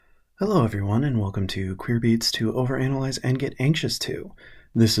Hello everyone and welcome to Queer Beats to Overanalyze and Get Anxious To.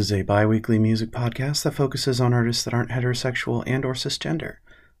 This is a bi-weekly music podcast that focuses on artists that aren't heterosexual and or cisgender.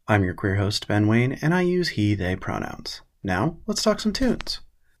 I'm your queer host Ben Wayne and I use he, they pronouns. Now, let's talk some tunes.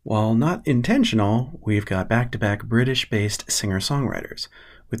 While not intentional, we've got back-to-back British-based singer-songwriters,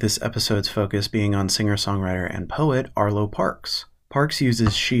 with this episode's focus being on singer-songwriter and poet Arlo Parks. Parks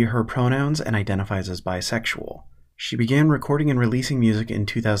uses she/her pronouns and identifies as bisexual. She began recording and releasing music in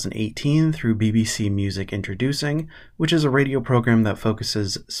 2018 through BBC Music Introducing, which is a radio program that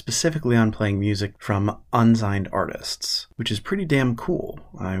focuses specifically on playing music from unsigned artists, which is pretty damn cool.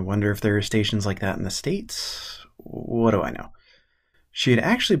 I wonder if there are stations like that in the States? What do I know? She had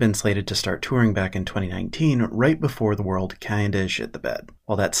actually been slated to start touring back in 2019, right before the world kinda shit the bed.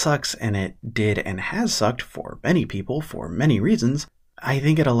 While that sucks, and it did and has sucked for many people for many reasons, I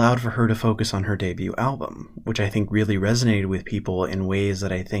think it allowed for her to focus on her debut album, which I think really resonated with people in ways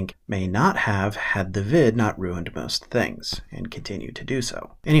that I think may not have had the vid not ruined most things, and continue to do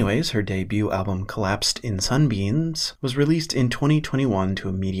so. Anyways, her debut album Collapsed in Sunbeams was released in 2021 to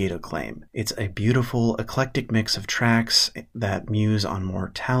immediate acclaim. It's a beautiful, eclectic mix of tracks that muse on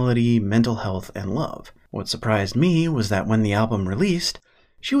mortality, mental health, and love. What surprised me was that when the album released,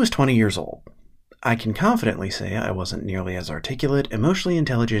 she was 20 years old. I can confidently say I wasn't nearly as articulate, emotionally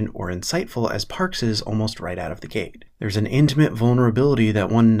intelligent, or insightful as Parks is almost right out of the gate. There's an intimate vulnerability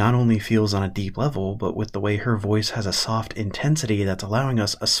that one not only feels on a deep level, but with the way her voice has a soft intensity that's allowing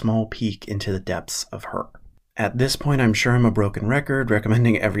us a small peek into the depths of her. At this point, I'm sure I'm a broken record,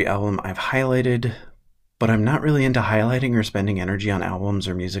 recommending every album I've highlighted, but I'm not really into highlighting or spending energy on albums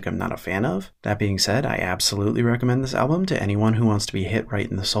or music I'm not a fan of. That being said, I absolutely recommend this album to anyone who wants to be hit right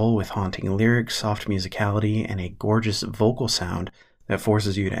in the soul with haunting lyrics, soft musicality, and a gorgeous vocal sound that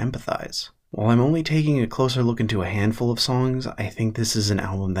forces you to empathize. While I'm only taking a closer look into a handful of songs, I think this is an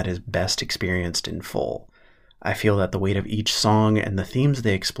album that is best experienced in full. I feel that the weight of each song and the themes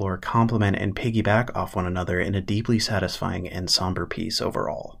they explore complement and piggyback off one another in a deeply satisfying and somber piece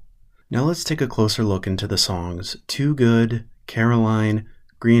overall. Now let's take a closer look into the songs Too Good, Caroline,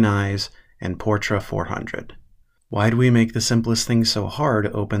 Green Eyes, and Portra 400. Why Do We Make the Simplest Things So Hard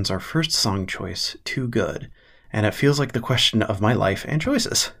opens our first song choice, Too Good, and it feels like the question of my life and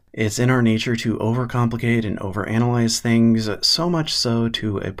choices. It's in our nature to overcomplicate and overanalyze things, so much so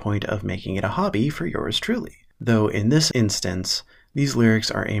to a point of making it a hobby for yours truly. Though in this instance, these lyrics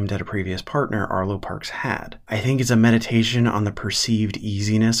are aimed at a previous partner Arlo Parks had. I think it's a meditation on the perceived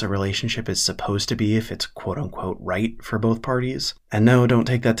easiness a relationship is supposed to be if it's quote-unquote right for both parties. And no, don't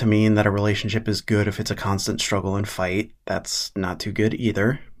take that to mean that a relationship is good if it's a constant struggle and fight. That's not too good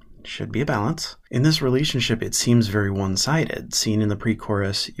either. Should be a balance. In this relationship, it seems very one-sided. Seen in the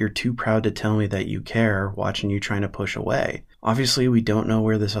pre-chorus, "You're too proud to tell me that you care, watching you trying to push away." Obviously, we don't know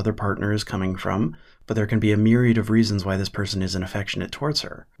where this other partner is coming from, but there can be a myriad of reasons why this person isn't affectionate towards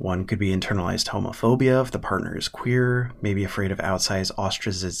her. One could be internalized homophobia if the partner is queer, maybe afraid of outsized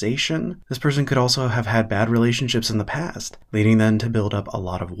ostracization. This person could also have had bad relationships in the past, leading them to build up a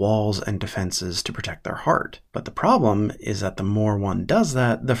lot of walls and defenses to protect their heart. But the problem is that the more one does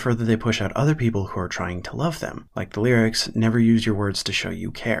that, the further they push out other people who are trying to love them. Like the lyrics, "Never use your words to show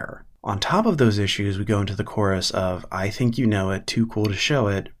you care." On top of those issues, we go into the chorus of "I think you know it, too cool to show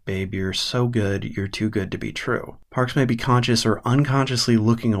it, babe, you're so good, you're too good to be true." Parks may be conscious or unconsciously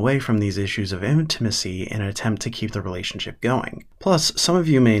looking away from these issues of intimacy in an attempt to keep the relationship going. Plus, some of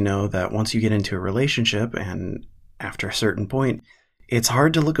you may know that once you get into a relationship, and after a certain point, it's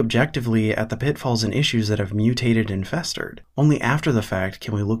hard to look objectively at the pitfalls and issues that have mutated and festered. Only after the fact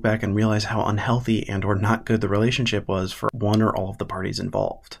can we look back and realize how unhealthy and or not good the relationship was for one or all of the parties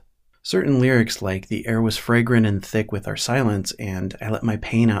involved. Certain lyrics like "The air was fragrant and thick with our silence" and "I let my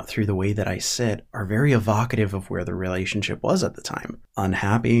pain out through the way that I sit" are very evocative of where the relationship was at the time.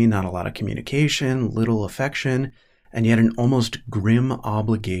 Unhappy, not a lot of communication, little affection, and yet an almost grim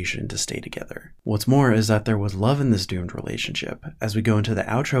obligation to stay together. What's more is that there was love in this doomed relationship. As we go into the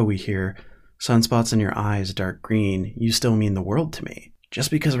outro, we hear, "Sunspots in your eyes, dark green, you still mean the world to me." Just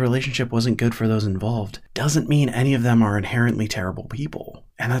because a relationship wasn't good for those involved doesn't mean any of them are inherently terrible people.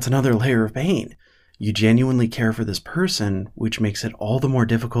 And that's another layer of pain. You genuinely care for this person, which makes it all the more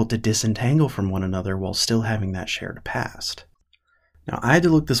difficult to disentangle from one another while still having that shared past. Now, I had to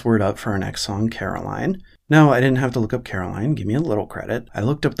look this word up for our next song, Caroline. No, I didn't have to look up Caroline, give me a little credit. I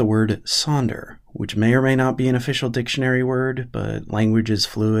looked up the word sonder, which may or may not be an official dictionary word, but language is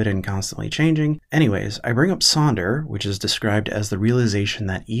fluid and constantly changing. Anyways, I bring up sonder, which is described as the realization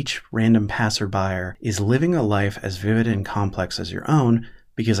that each random passerby is living a life as vivid and complex as your own,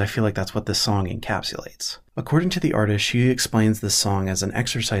 because I feel like that's what this song encapsulates. According to the artist, she explains this song as an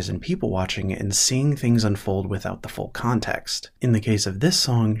exercise in people watching and seeing things unfold without the full context. In the case of this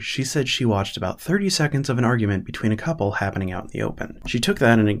song, she said she watched about 30 seconds of an argument between a couple happening out in the open. She took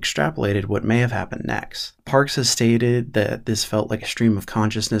that and extrapolated what may have happened next. Parks has stated that this felt like a stream of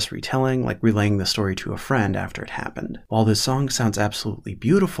consciousness retelling, like relaying the story to a friend after it happened. While this song sounds absolutely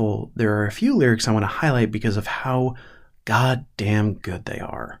beautiful, there are a few lyrics I want to highlight because of how goddamn good they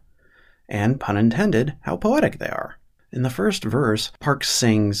are. And, pun intended, how poetic they are. In the first verse, Parks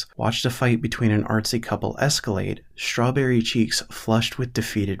sings, "Watched a fight between an artsy couple escalate, strawberry cheeks flushed with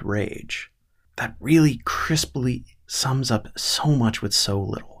defeated rage." That really crisply sums up so much with so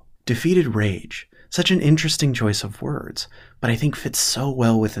little. Defeated rage. Such an interesting choice of words, but I think fits so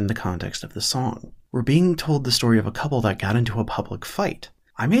well within the context of the song. We're being told the story of a couple that got into a public fight.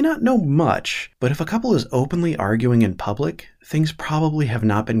 I may not know much, but if a couple is openly arguing in public, things probably have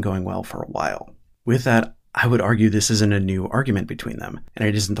not been going well for a while. With that, I would argue this isn't a new argument between them, and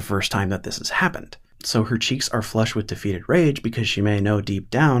it isn't the first time that this has happened. So her cheeks are flushed with defeated rage because she may know deep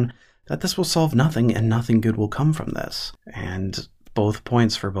down that this will solve nothing and nothing good will come from this, and both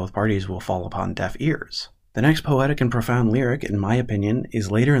points for both parties will fall upon deaf ears. The next poetic and profound lyric, in my opinion, is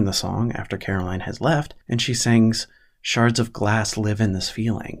later in the song after Caroline has left, and she sings, "Shards of glass live in this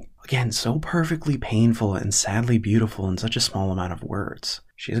feeling." Again, so perfectly painful and sadly beautiful in such a small amount of words.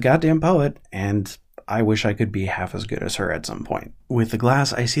 She's a goddamn poet, and I wish I could be half as good as her at some point. With the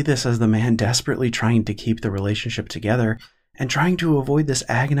glass, I see this as the man desperately trying to keep the relationship together and trying to avoid this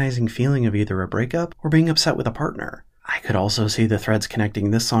agonizing feeling of either a breakup or being upset with a partner. I could also see the threads connecting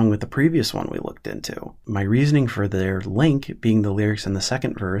this song with the previous one we looked into. My reasoning for their link being the lyrics in the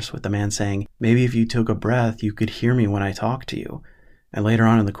second verse with the man saying, "Maybe if you took a breath, you could hear me when I talk to you." And later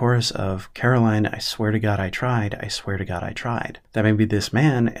on in the chorus of, "Caroline, I swear to God I tried, I swear to God I tried." That maybe this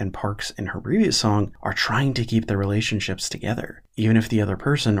man and Parks in her previous song are trying to keep their relationships together. Even if the other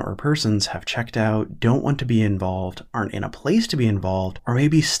person or persons have checked out, don't want to be involved, aren't in a place to be involved, or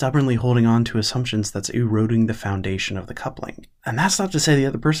maybe stubbornly holding on to assumptions that's eroding the foundation of the coupling. And that's not to say the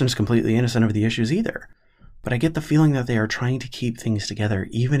other person is completely innocent of the issues either. But I get the feeling that they are trying to keep things together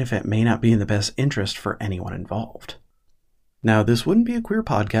even if it may not be in the best interest for anyone involved. Now, this wouldn't be a queer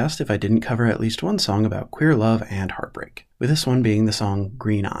podcast if I didn't cover at least one song about queer love and heartbreak, with this one being the song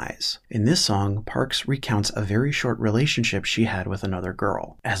Green Eyes. In this song, Parks recounts a very short relationship she had with another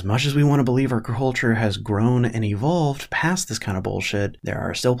girl. As much as we want to believe our culture has grown and evolved past this kind of bullshit, there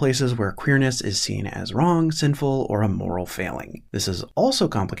are still places where queerness is seen as wrong, sinful, or a moral failing. This is also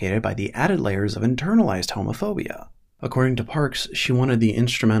complicated by the added layers of internalized homophobia. According to Parks, she wanted the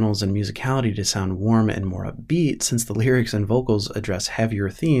instrumentals and musicality to sound warm and more upbeat since the lyrics and vocals address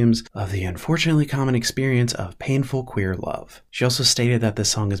heavier themes of the unfortunately common experience of painful queer love. She also stated that this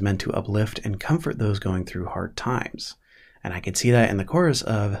song is meant to uplift and comfort those going through hard times. And I could see that in the chorus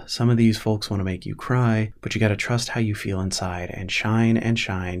of, "Some of these folks want to make you cry, but you gotta trust how you feel inside and shine,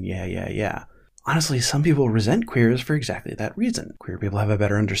 yeah, yeah, yeah." Honestly, some people resent queers for exactly that reason. Queer people have a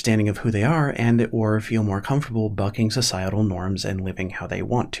better understanding of who they are and or feel more comfortable bucking societal norms and living how they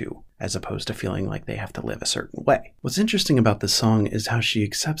want to, as opposed to feeling like they have to live a certain way. What's interesting about this song is how she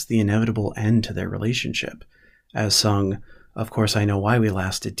accepts the inevitable end to their relationship. As sung, "Of course I know why we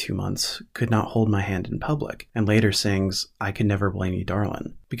lasted 2 months, could not hold my hand in public," and later sings, "I could never blame you,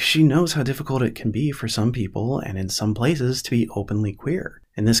 darlin'," because she knows how difficult it can be for some people and in some places to be openly queer.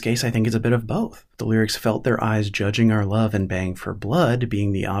 In this case, I think it's a bit of both. The lyrics felt their eyes judging our love and baying for blood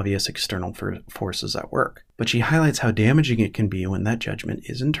being the obvious external forces at work. But she highlights how damaging it can be when that judgment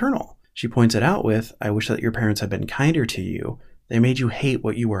is internal. She points it out with, "I wish that your parents had been kinder to you. They made you hate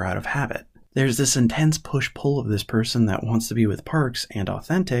what you were out of habit." There's this intense push-pull of this person that wants to be with Parks and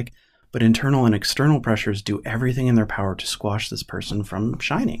authentic, but internal and external pressures do everything in their power to squash this person from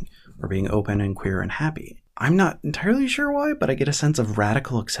shining or being open and queer and happy. I'm not entirely sure why, but I get a sense of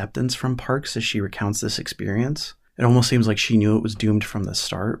radical acceptance from Parks as she recounts this experience. It almost seems like she knew it was doomed from the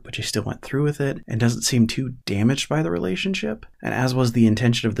start, but she still went through with it and doesn't seem too damaged by the relationship. And as was the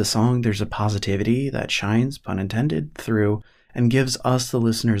intention of the song, there's a positivity that shines, pun intended, through and gives us, the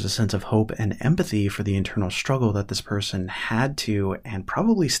listeners, a sense of hope and empathy for the internal struggle that this person had to and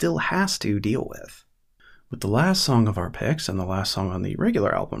probably still has to deal with. With the last song of our picks, and the last song on the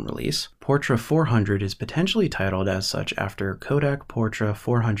regular album release, Portra 400 is potentially titled as such after Kodak Portra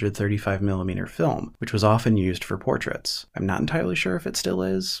 400 35mm film, which was often used for portraits. I'm not entirely sure if it still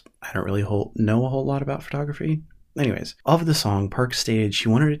is. I don't really know a whole lot about photography. Anyways, of the song, Parks stated she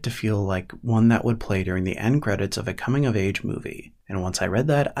wanted it to feel like one that would play during the end credits of a coming-of-age movie. And once I read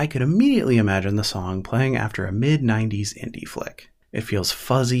that, I could immediately imagine the song playing after a mid-90s indie flick. It feels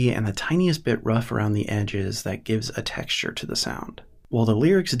fuzzy and the tiniest bit rough around the edges that gives a texture to the sound. While the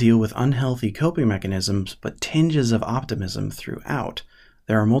lyrics deal with unhealthy coping mechanisms but tinges of optimism throughout,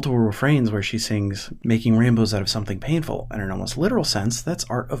 there are multiple refrains where she sings, making rainbows out of something painful, and in an almost literal sense, that's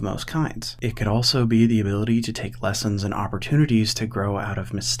art of most kinds. It could also be the ability to take lessons and opportunities to grow out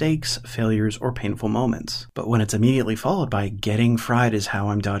of mistakes, failures, or painful moments. But when it's immediately followed by, getting fried is how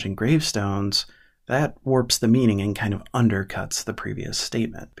I'm dodging gravestones, that warps the meaning and kind of undercuts the previous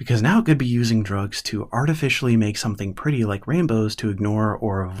statement. Because now it could be using drugs to artificially make something pretty like rainbows to ignore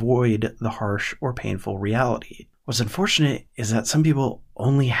or avoid the harsh or painful reality. What's unfortunate is that some people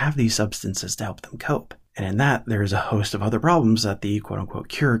only have these substances to help them cope. And in that, there is a host of other problems that the quote-unquote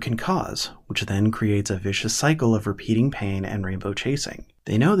cure can cause, which then creates a vicious cycle of repeating pain and rainbow chasing.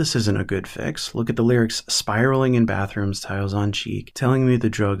 They know this isn't a good fix. Look at the lyrics, spiraling in bathrooms, tiles on cheek, telling me the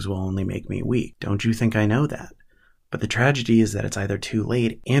drugs will only make me weak. Don't you think I know that? But the tragedy is that it's either too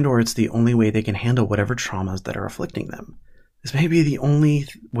late and or it's the only way they can handle whatever traumas that are afflicting them. This may be the only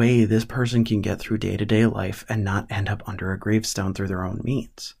way this person can get through day-to-day life and not end up under a gravestone through their own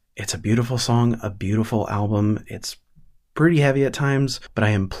means. It's a beautiful song, a beautiful album. It's pretty heavy at times, but I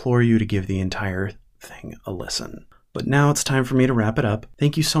implore you to give the entire thing a listen. But now it's time for me to wrap it up.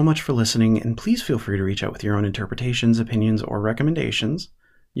 Thank you so much for listening, and please feel free to reach out with your own interpretations, opinions, or recommendations.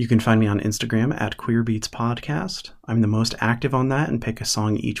 You can find me on Instagram at QueerBeatsPodcast. I'm the most active on that and pick a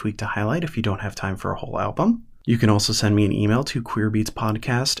song each week to highlight if you don't have time for a whole album. You can also send me an email to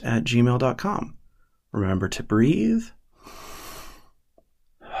queerbeatspodcast@gmail.com. Remember to breathe.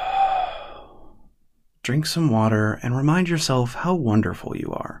 Drink some water and remind yourself how wonderful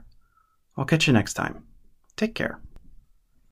you are. I'll catch you next time. Take care.